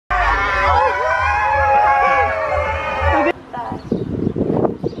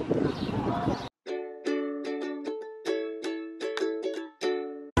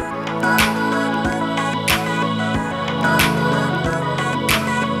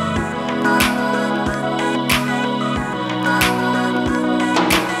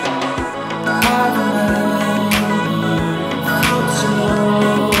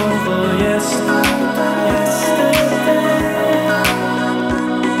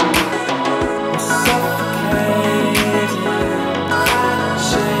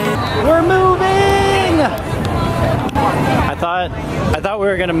I thought we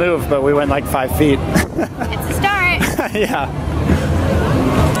were gonna move, but we went like 5 feet. It's a start. Yeah.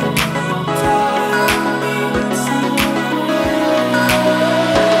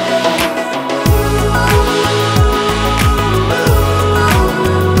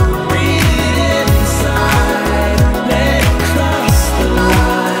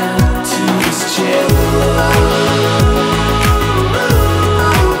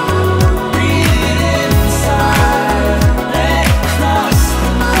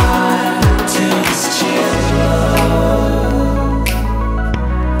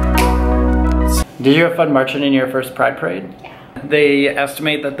 Did you have fun marching in your first Pride Parade? They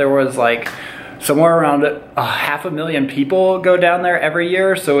estimate that there was like somewhere around 500,000 people go down there every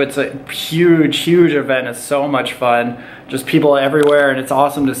year, so it's a huge event. It's so much fun, just people everywhere, and it's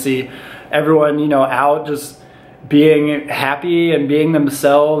awesome to see everyone, you know, out just being happy and being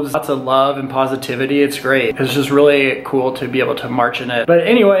themselves. Lots of love and positivity. It's great. It's just really cool to be able to march in it. But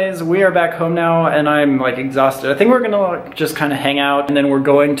anyways, we are back home now and I'm like exhausted. I think we're gonna just kind of hang out, and then we're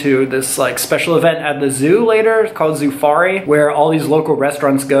going to this like special event at the zoo later. It's called Zoofari, where all these local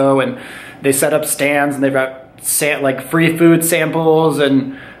restaurants go and they set up stands and they've got like free food samples,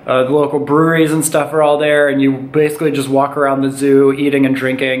 and the local breweries and stuff are all there, and you basically just walk around the zoo eating and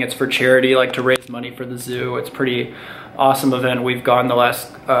drinking. It's for charity, like to raise money for the zoo. It's pretty awesome event. We've gone the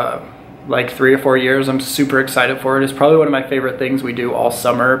last like 3 or 4 years. I'm super excited for it. It's probably one of my favorite things we do all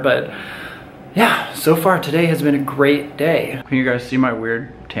summer, but yeah, so far today has been a great day. Can you guys see my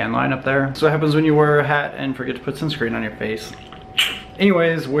weird tan line up there? That's what happens when you wear a hat and forget to put sunscreen on your face.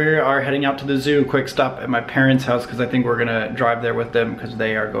 Anyways, we are heading out to the zoo. Quick stop at my parents' house because I think we're gonna drive there with them because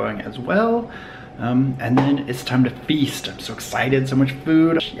they are going as well. And then it's time to feast. I'm so excited, so much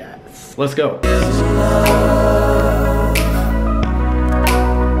food. Yes, let's go.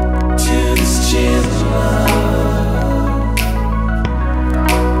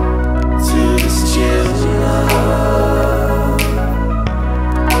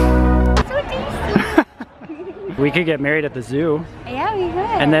 We could get married at the zoo. Yeah, we could.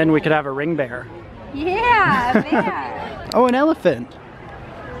 And then we could have a ring bear. Yeah, a bear. Oh, an elephant.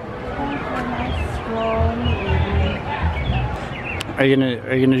 Are you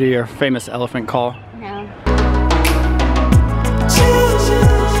gonna do your famous elephant call? No.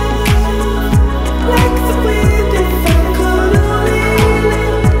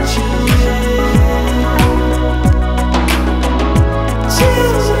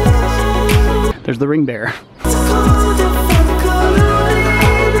 There's the ring bear.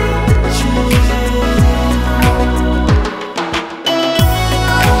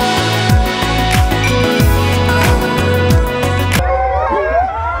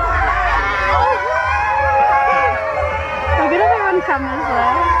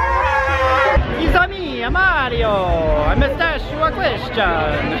 Mario, a mustache to a question.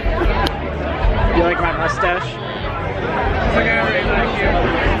 You like my mustache?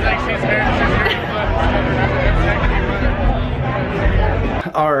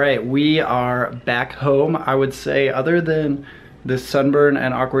 All right, we are back home. I would say, other than the sunburn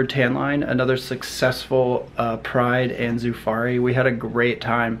and awkward tan line, another successful Pride and Zoofari. We had a great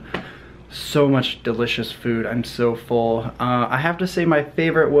time. So much delicious food. I'm so full. I have to say my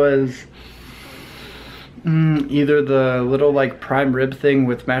favorite was either the little like prime rib thing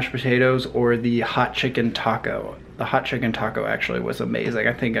with mashed potatoes or the hot chicken taco. The hot chicken taco actually was amazing.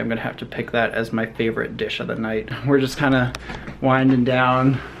 I think I'm gonna have to pick that as my favorite dish of the night. We're just kind of winding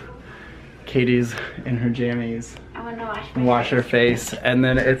down. Katie's in her jammies. I want to wash her face, and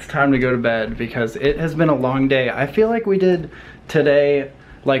then it's time to go to bed because it has been a long day. I feel like we did today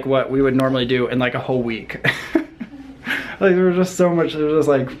like what we would normally do in like a whole week. Like there was just so much, it was just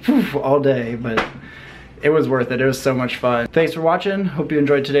like poof, all day, but it was worth it. It was so much fun. Thanks for watching. Hope you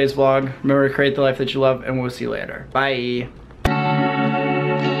enjoyed today's vlog. Remember to create the life that you love, and we'll see you later. Bye.